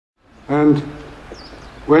And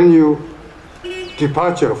when you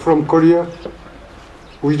departure from Korea,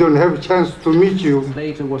 we don't have a chance to meet you.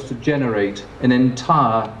 Later was to generate an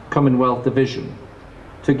entire Commonwealth division,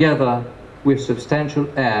 together with substantial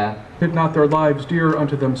heir. Did not their lives dear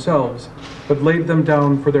unto themselves, but laid them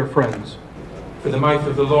down for their friends. For the mouth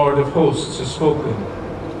of the Lord of hosts has spoken.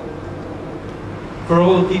 For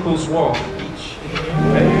all the peoples walk, each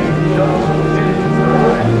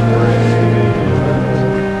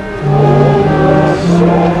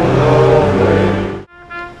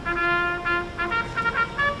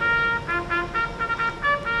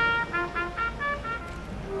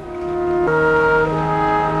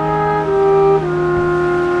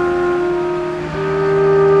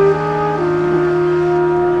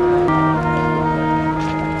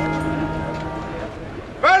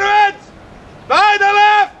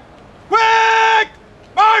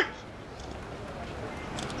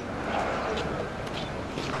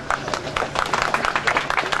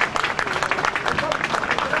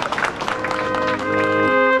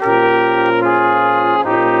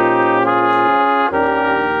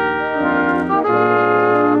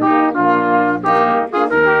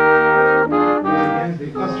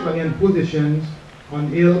positions on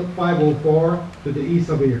Hill 504 to the east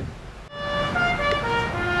of here.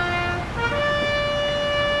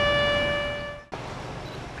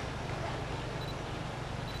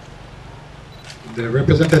 The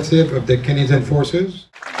representative of the Canadian Forces.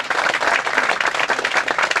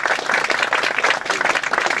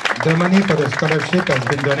 The money for the scholarship has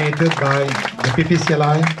been donated by the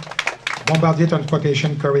PPCLI, Bombardier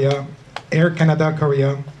Transportation Korea, Air Canada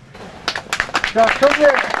Korea.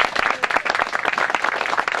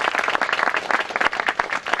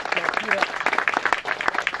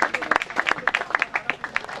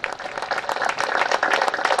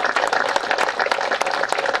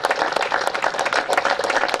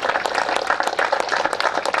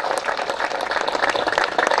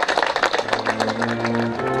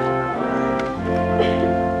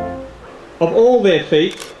 Of all their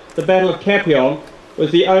feats, the Battle of Kaphong was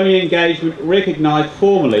the only engagement recognised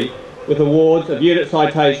formally with awards of unit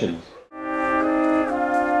citations.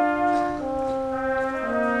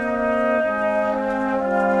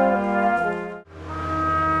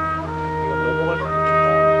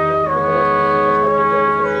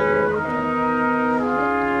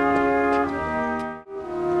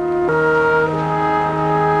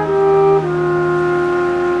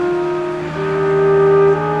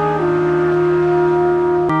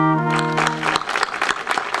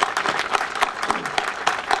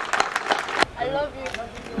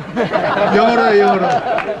 영어로 해, 영어로.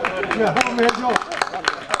 야, 한번 해줘.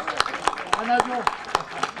 안아줘.